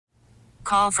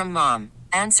Call from mom.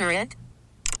 Answer it.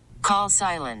 Call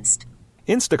silenced.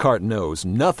 Instacart knows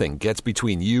nothing gets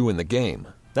between you and the game.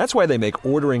 That's why they make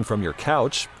ordering from your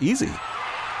couch easy.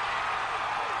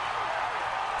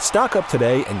 Stock up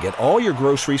today and get all your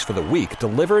groceries for the week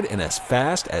delivered in as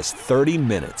fast as 30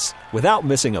 minutes without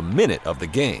missing a minute of the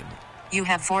game. You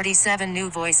have 47 new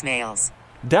voicemails.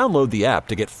 Download the app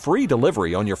to get free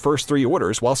delivery on your first 3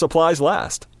 orders while supplies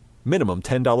last. Minimum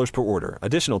 $10 per order.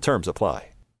 Additional terms apply.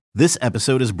 This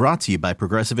episode is brought to you by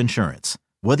Progressive Insurance.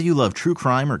 Whether you love true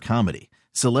crime or comedy,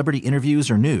 celebrity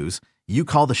interviews or news, you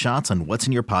call the shots on what's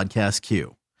in your podcast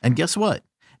queue. And guess what?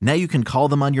 Now you can call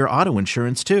them on your auto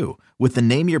insurance too with the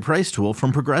Name Your Price tool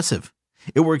from Progressive.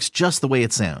 It works just the way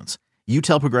it sounds. You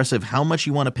tell Progressive how much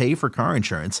you want to pay for car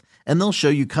insurance, and they'll show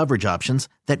you coverage options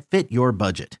that fit your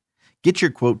budget. Get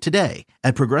your quote today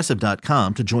at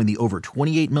Progressive.com to join the over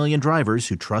 28 million drivers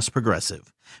who trust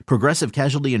Progressive. Progressive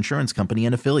Casualty Insurance Company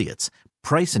and Affiliates.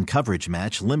 Price and coverage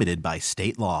match limited by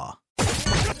state law.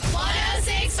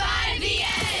 106.5 The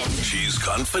End. She's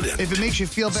confident. If it makes you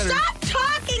feel better. Stop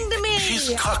talking to me.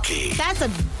 She's cocky. That's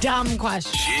a dumb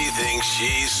question. She thinks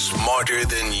she's smarter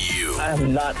than you.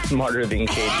 I'm not smarter than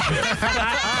Katie.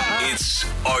 It's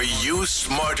Are You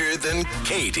Smarter Than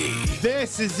Katie?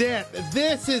 This is it.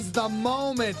 This is the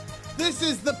moment. This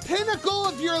is the pinnacle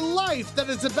of your life that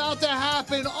is about to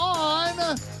happen on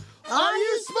Are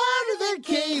You Smarter Than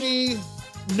Katie?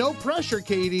 No pressure,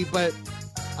 Katie, but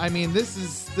I mean, this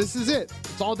is it.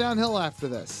 It's all downhill after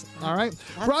this. All right.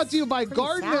 Brought to you by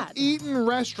Garden of Eden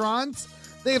Restaurants.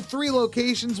 They have 3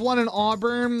 locations, 1 in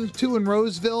Auburn, 2 in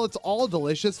Roseville. It's all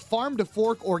delicious. Farm to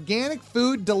fork, organic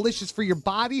food, delicious for your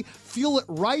body. Fuel it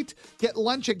right. Get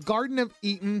lunch at Garden of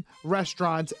Eden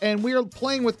Restaurants. And we are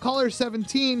playing with caller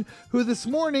 17, who this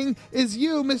morning is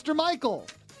you, Mr. Michael.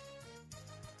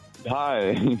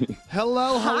 Hi.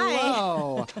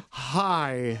 Hello.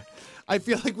 Hi. I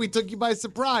feel like we took you by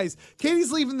surprise.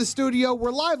 Katie's leaving the studio.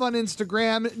 We're live on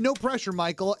Instagram. No pressure,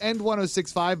 Michael, and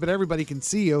 106.5, but everybody can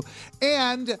see you.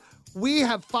 And we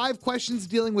have 5 questions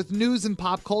dealing with news and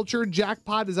pop culture.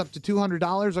 Jackpot is up to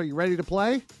 $200. Are you ready to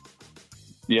play?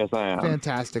 Yes, I am.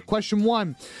 Fantastic. Question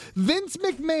 1. Vince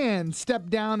McMahon stepped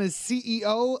down as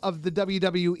CEO of the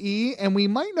WWE, and we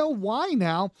might know why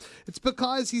now. It's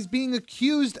because he's being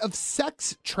accused of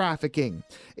sex trafficking.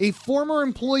 A former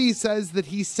employee says that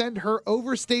he sent her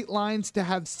over state lines to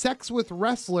have sex with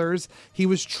wrestlers he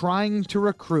was trying to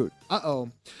recruit.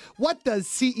 Uh-oh. What does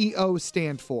CEO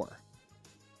stand for?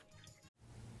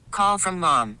 Call from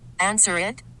mom. Answer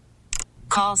it.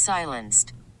 Call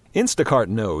silenced. Instacart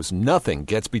knows nothing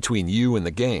gets between you and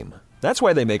the game. That's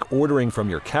why they make ordering from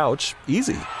your couch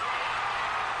easy.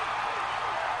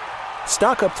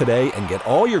 Stock up today and get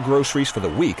all your groceries for the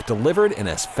week delivered in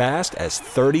as fast as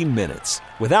 30 minutes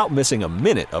without missing a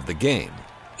minute of the game.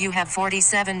 You have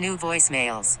 47 new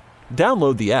voicemails.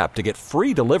 Download the app to get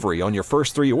free delivery on your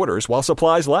first 3 orders while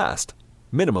supplies last.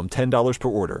 Minimum $10 per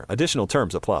order. Additional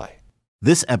terms apply.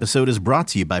 This episode is brought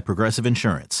to you by Progressive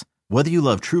Insurance. Whether you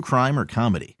love true crime or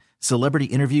comedy, celebrity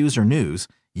interviews or news,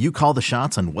 you call the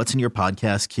shots on what's in your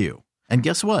podcast queue. And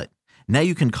guess what? Now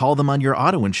you can call them on your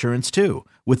auto insurance too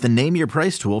with the Name Your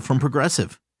Price tool from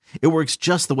Progressive. It works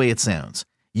just the way it sounds.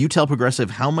 You tell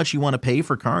Progressive how much you want to pay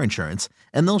for car insurance,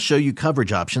 and they'll show you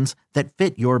coverage options that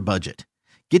fit your budget.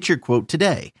 Get your quote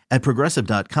today at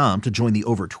Progressive.com to join the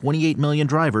over 28 million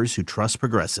drivers who trust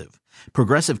Progressive.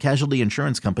 Progressive Casualty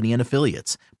Insurance Company and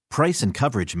Affiliates. Price and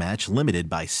coverage match limited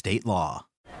by state law.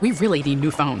 We really need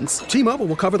new phones. T-Mobile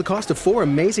will cover the cost of 4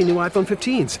 amazing new iPhone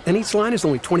 15s, and each line is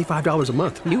only $25 a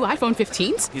month. New iPhone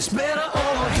 15s? It's better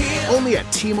over here. Only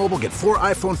at T-Mobile, get 4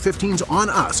 iPhone 15s on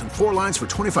us and 4 lines for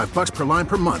 $25 per line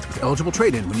per month with eligible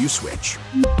trade-in when you switch.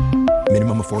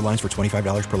 Minimum of 4 lines for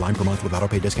 $25 per line per month with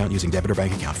autopay discount using debit or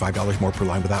bank account. $5 more per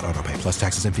line without autopay, plus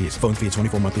taxes and fees. Phone fee at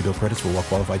 24 monthly bill credits for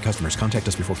well-qualified customers. Contact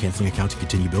us before canceling account to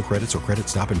continue bill credits or credit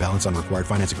stop and balance on required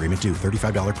finance agreement due.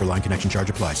 $35 per line connection charge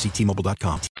applies. See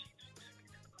T-Mobile.com.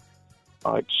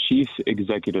 Chief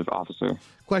Executive Officer.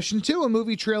 Question 2, a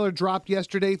movie trailer dropped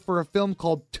yesterday for a film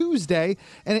called Tuesday,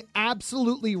 and it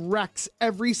absolutely wrecks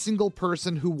every single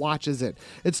person who watches it.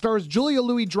 It stars Julia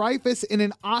Louis-Dreyfus in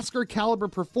an Oscar-caliber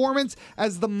performance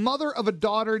as the mother of a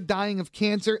daughter dying of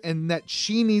cancer, and that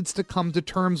she needs to come to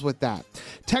terms with that.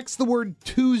 Text the word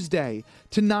Tuesday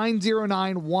to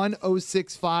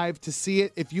 909-1065 to see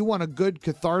it. If you want a good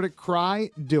cathartic cry,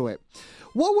 do it.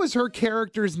 What was her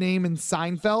character's name in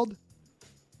Seinfeld?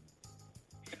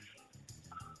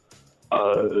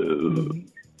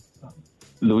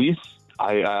 Luis,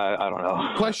 I don't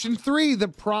know. Question 3, the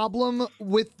problem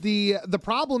with the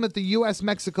problem at the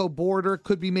U.S.-Mexico border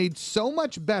could be made so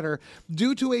much better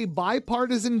due to a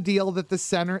bipartisan deal that the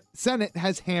Senate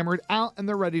has hammered out and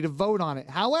they're ready to vote on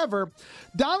it. However,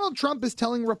 Donald Trump is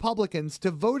telling Republicans to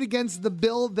vote against the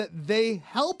bill that they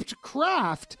helped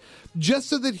craft just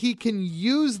so that he can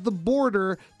use the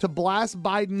border to blast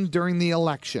Biden during the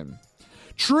election.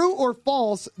 True or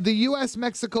false, the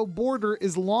U.S.-Mexico border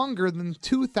is longer than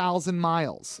 2,000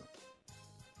 miles?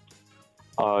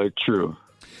 True.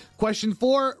 Question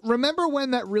 4, remember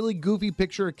when that really goofy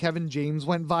picture of Kevin James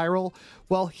went viral?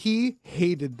 Well, he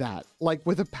hated that, like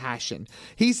with a passion.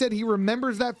 He said he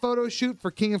remembers that photo shoot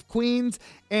for King of Queens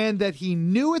and that he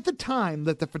knew at the time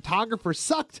that the photographer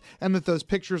sucked and that those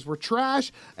pictures were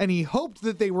trash, and he hoped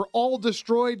that they were all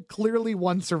destroyed. Clearly,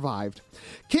 one survived.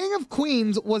 King of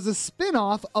Queens was a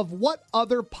spin-off of what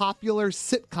other popular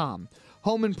sitcom?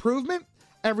 Home Improvement,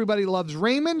 Everybody Loves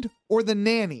Raymond, or The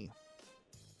Nanny?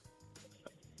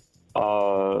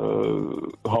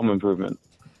 Home Improvement.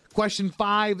 Question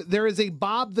 5, there is a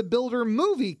Bob the Builder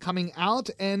movie coming out,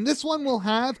 and this one will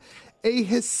have a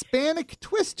Hispanic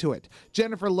twist to it.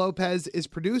 Jennifer Lopez is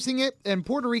producing it, and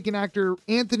Puerto Rican actor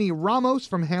Anthony Ramos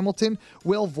from Hamilton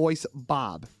will voice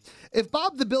Bob. If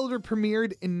Bob the Builder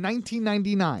premiered in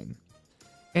 1999,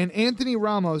 and Anthony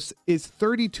Ramos is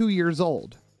 32 years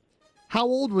old, how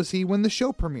old was he when the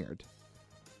show premiered?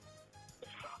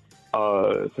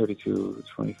 32,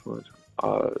 24,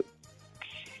 oh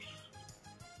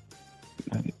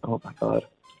my God.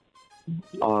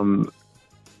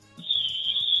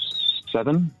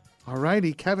 7? All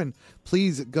righty, Kevin,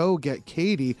 please go get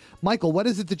Katie. Michael, what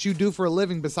is it that you do for a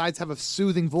living besides have a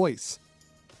soothing voice?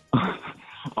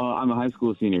 I'm a high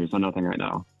school senior, so nothing right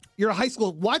now. You're a high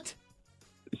school what?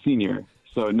 Senior,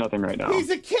 so nothing right now. He's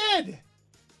a kid!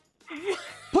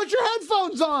 Put your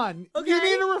headphones on. Okay. You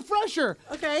need a refresher.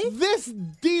 Okay. This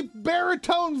deep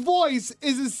baritone voice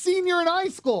is a senior in high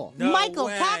school. Michael,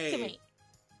 talk to me.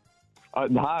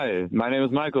 Hi, my name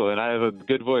is Michael, and I have a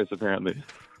good voice, apparently.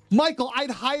 Michael, I'd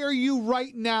hire you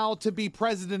right now to be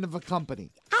president of a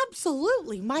company.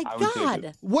 Absolutely. My I would take God.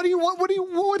 it. What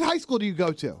high school do you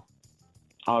go to?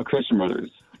 Christian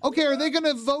Brothers. Okay, are they going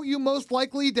to vote you most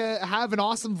likely to have an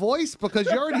awesome voice?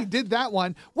 Because you already did that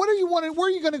one. Where are you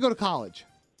going to go to college?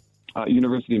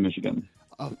 University of Michigan.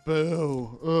 Oh,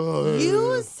 boo. Ugh.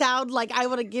 You sound like I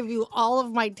want to give you all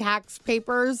of my tax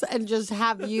papers and just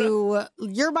have you're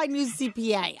my new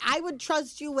CPA. I would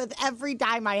trust you with every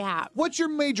dime I have. What's your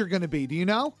major going to be? Do you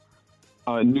know?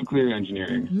 Nuclear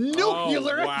engineering.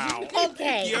 Nuclear wow.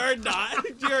 Okay.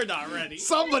 You're not ready.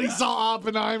 Somebody saw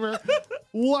Oppenheimer.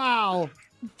 Wow.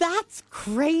 That's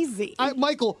crazy.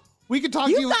 Michael, we could talk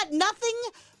to you. You've got nothing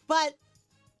but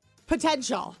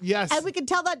potential. Yes. And we can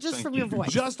tell that just from your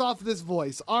voice. Just off this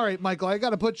voice. All right, Michael, I got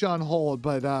to put you on hold,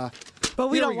 but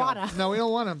we here don't go. want to. No, we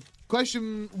don't want to.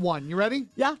 Question 1. You ready?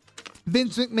 Yeah.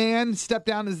 Vince McMahon stepped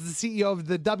down as the CEO of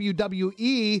the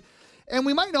WWE, and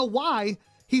we might know why.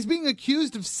 He's being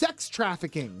accused of sex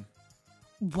trafficking.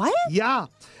 What? Yeah.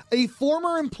 A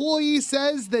former employee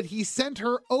says that he sent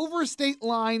her over state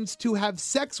lines to have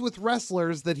sex with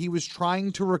wrestlers that he was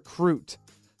trying to recruit.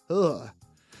 Ugh.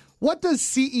 What does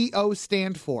CEO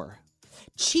stand for?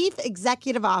 Chief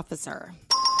Executive Officer.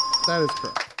 That is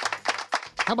correct.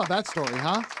 How about that story,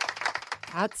 huh?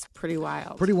 That's pretty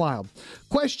wild. Pretty wild.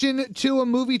 Question 2, a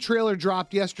movie trailer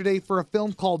dropped yesterday for a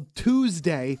film called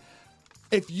Tuesday.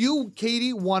 If you,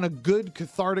 Katie, want a good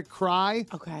cathartic cry,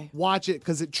 okay, watch it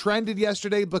because it trended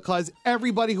yesterday because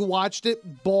everybody who watched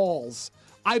it bawls.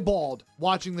 I bawled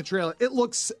watching the trailer. It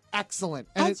looks excellent.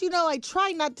 And As you know, I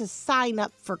try not to sign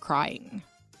up for crying.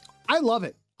 I love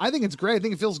it. I think it's great. I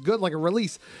think it feels good, like a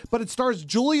release. But it stars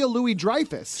Julia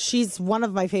Louis-Dreyfus. She's one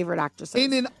of my favorite actresses.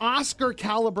 In an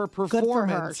Oscar-caliber performance. Good for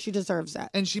her. She deserves it.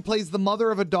 And she plays the mother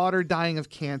of a daughter dying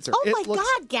of cancer. Oh, my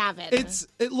God, Gavin.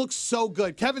 It looks so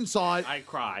good. Kevin saw it. I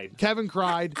cried. Kevin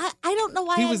cried. I don't know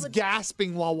why he was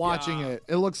gasping while watching it.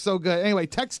 It looks so good. Anyway,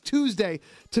 text Tuesday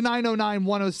to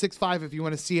 909-1065 if you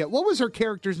want to see it. What was her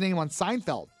character's name on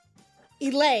Seinfeld?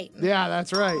 Elaine. Yeah,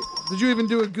 that's right. Did you even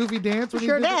do a goofy dance? When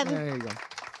Sure you did did. There you go.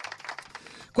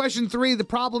 Question 3, the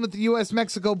problem at the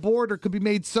U.S.-Mexico border could be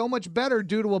made so much better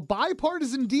due to a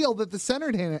bipartisan deal that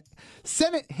the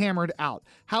Senate hammered out.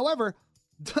 However,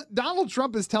 Donald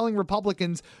Trump is telling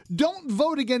Republicans, don't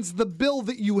vote against the bill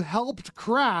that you helped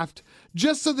craft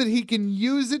just so that he can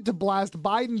use it to blast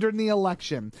Biden during the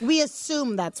election. We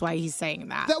assume that's why he's saying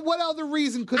that. What other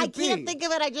reason could it be? I can't think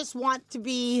of it. I just want to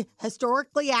be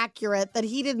historically accurate that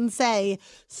he didn't say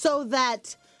so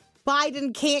that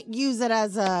Biden can't use it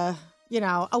as a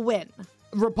win.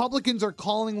 Republicans are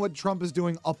calling what Trump is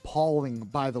doing appalling,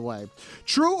 by the way.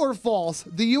 True or false,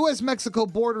 the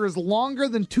U.S.-Mexico border is longer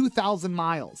than 2,000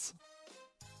 miles.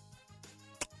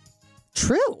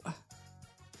 True.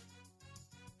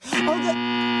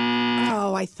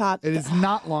 I thought... It is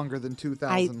not longer than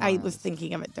 2,000 miles. I was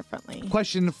thinking of it differently.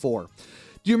 Question 4.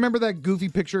 Do you remember that goofy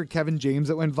picture of Kevin James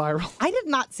that went viral? I did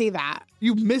not see that.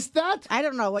 You missed that? I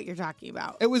don't know what you're talking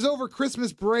about. It was over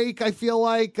Christmas break, I feel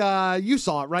like. You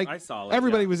saw it, right? I saw it,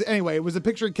 Everybody yeah. was... Anyway, it was a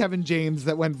picture of Kevin James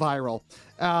that went viral.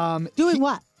 Doing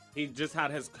what? He just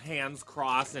had his hands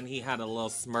crossed and he had a little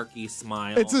smirky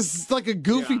smile. It's like a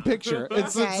goofy picture.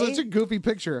 It's such a goofy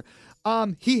picture.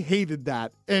 He hated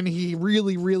that, and he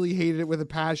really, really hated it with a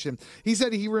passion. He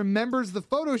said he remembers the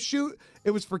photo shoot.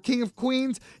 It was for King of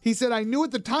Queens. He said, I knew at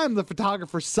the time the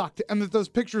photographer sucked and that those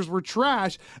pictures were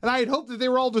trash, and I had hoped that they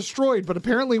were all destroyed, but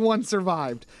apparently one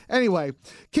survived. Anyway,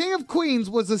 King of Queens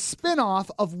was a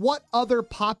spinoff of what other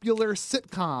popular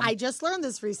sitcom? I just learned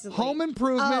this recently. Home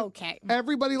Improvement, Oh, okay.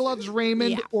 Everybody Loves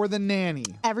Raymond, or The Nanny?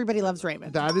 Everybody Loves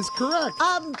Raymond. That is correct.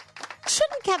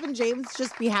 Shouldn't Kevin James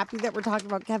just be happy that we're talking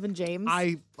about Kevin James?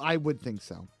 I would think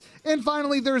so. And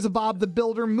finally, there's a Bob the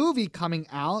Builder movie coming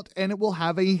out, and it will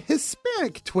have a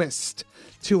Hispanic twist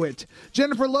to it.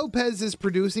 Jennifer Lopez is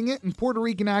producing it, and Puerto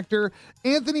Rican actor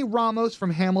Anthony Ramos from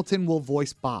Hamilton will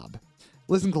voice Bob.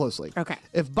 Listen closely. Okay.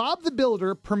 If Bob the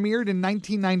Builder premiered in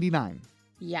 1999,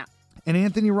 Yeah. and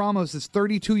Anthony Ramos is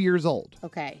 32 years old,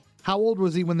 Okay. how old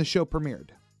was he when the show premiered?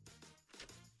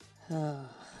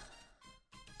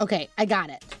 Okay, I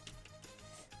got it.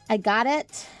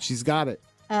 She's got it.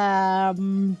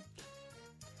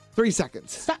 3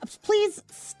 seconds. Stop. Please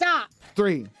stop.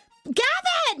 3.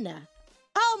 Gavin!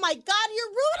 Oh my God, you're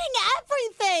ruining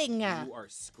everything. You are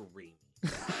screaming.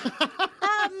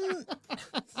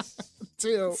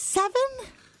 2. 7?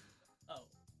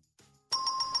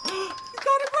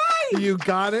 You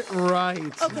got it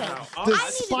right. Okay.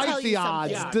 Despite the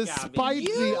odds. Despite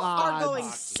the odds. You are going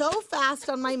so fast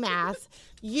on my math.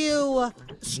 You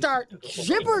start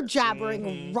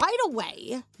jibber-jabbering right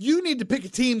away. You need to pick a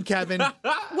team, Kevin.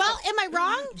 Well, am I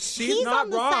wrong? He's not on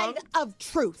the wrong. side of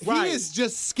truth. He is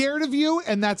just scared of you,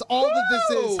 and that's all that this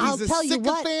is. He's I'll a tell you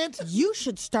what, sycophant. you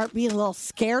should start being a little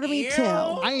scared of me, too.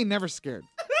 I ain't never scared.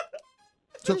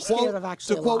 You're scared of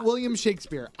actually to a quote lot. William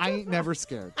Shakespeare, I ain't never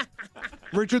scared.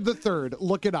 Richard III,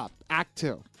 look it up. Act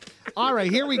 2. All right,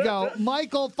 here we go.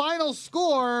 Michael, final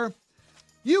score.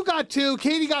 You got 2.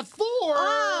 Katie got 4.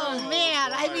 Oh,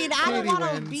 man. I mean, I don't Katie want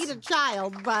to wins. beat a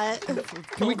child, but...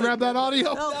 Can we grab that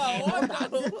audio?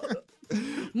 No.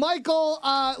 Michael,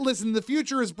 listen, the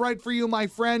future is bright for you, my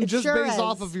friend, It just sure based is.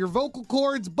 off of your vocal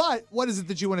cords. But what is it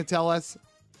that you want to tell us?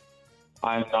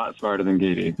 I'm not smarter than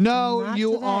Katie. No, Not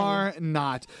you today. are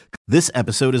not. This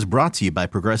episode is brought to you by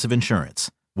Progressive Insurance.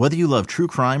 Whether you love true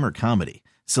crime or comedy,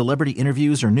 celebrity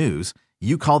interviews or news,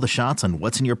 you call the shots on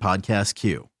what's in your podcast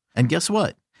queue. And guess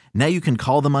what? Now you can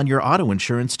call them on your auto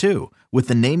insurance too with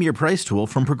the Name Your Price tool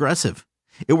from Progressive.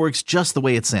 It works just the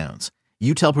way it sounds.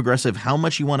 You tell Progressive how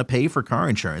much you want to pay for car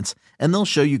insurance, and they'll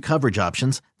show you coverage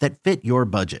options that fit your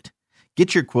budget.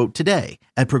 Get your quote today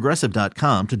at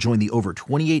Progressive.com to join the over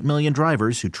 28 million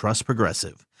drivers who trust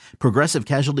Progressive. Progressive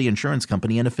Casualty Insurance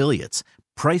Company and Affiliates.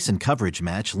 Price and coverage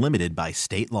match limited by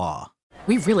state law.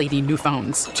 We really need new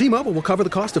phones. T-Mobile will cover the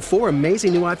cost of 4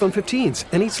 amazing new iPhone 15s,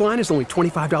 and each line is only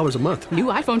 $25 a month. New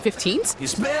iPhone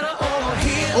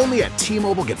 15s? Only at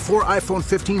T-Mobile, get 4 iPhone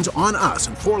 15s on us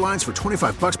and 4 lines for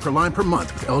 $25 per line per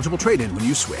month with eligible trade-in when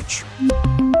you switch.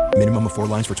 Minimum of 4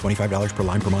 lines for $25 per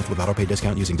line per month with autopay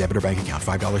discount using debit or bank account.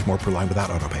 $5 more per line without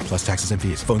autopay, plus taxes and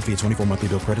fees. Phone fee at 24 monthly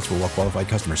bill credits for well-qualified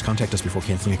customers. Contact us before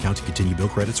canceling account to continue bill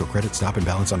credits or credit stop and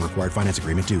balance on required finance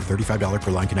agreement due. $35 per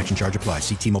line connection charge applies.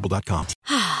 See T-Mobile.com.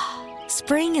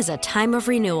 Spring is a time of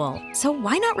renewal, so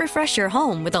why not refresh your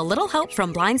home with a little help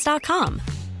from Blinds.com?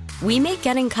 We make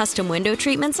getting custom window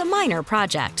treatments a minor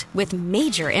project with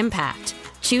major impact.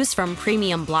 Choose from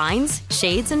premium blinds,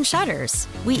 shades, and shutters.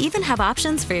 We even have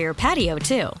options for your patio,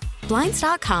 too.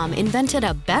 Blinds.com invented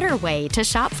a better way to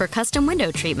shop for custom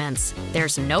window treatments.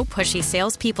 There's no pushy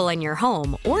salespeople in your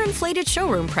home or inflated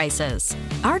showroom prices.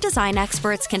 Our design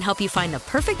experts can help you find the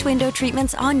perfect window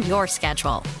treatments on your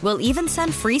schedule. We'll even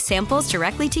send free samples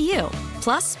directly to you.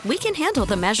 Plus, we can handle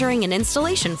the measuring and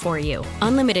installation for you.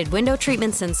 Unlimited window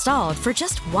treatments installed for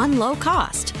just one low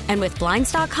cost. And with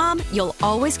Blinds.com, you'll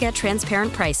always get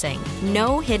transparent pricing.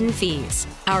 No hidden fees.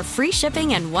 Our free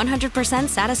shipping and 100%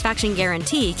 satisfaction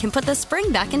guarantee can put the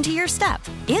spring back into your step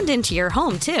and into your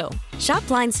home, too. Shop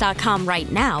Blinds.com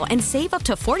right now and save up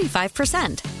to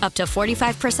 45%. Up to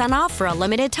 45% off for a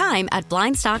limited time at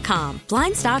Blinds.com.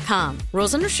 Blinds.com.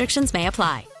 Rules and restrictions may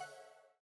apply.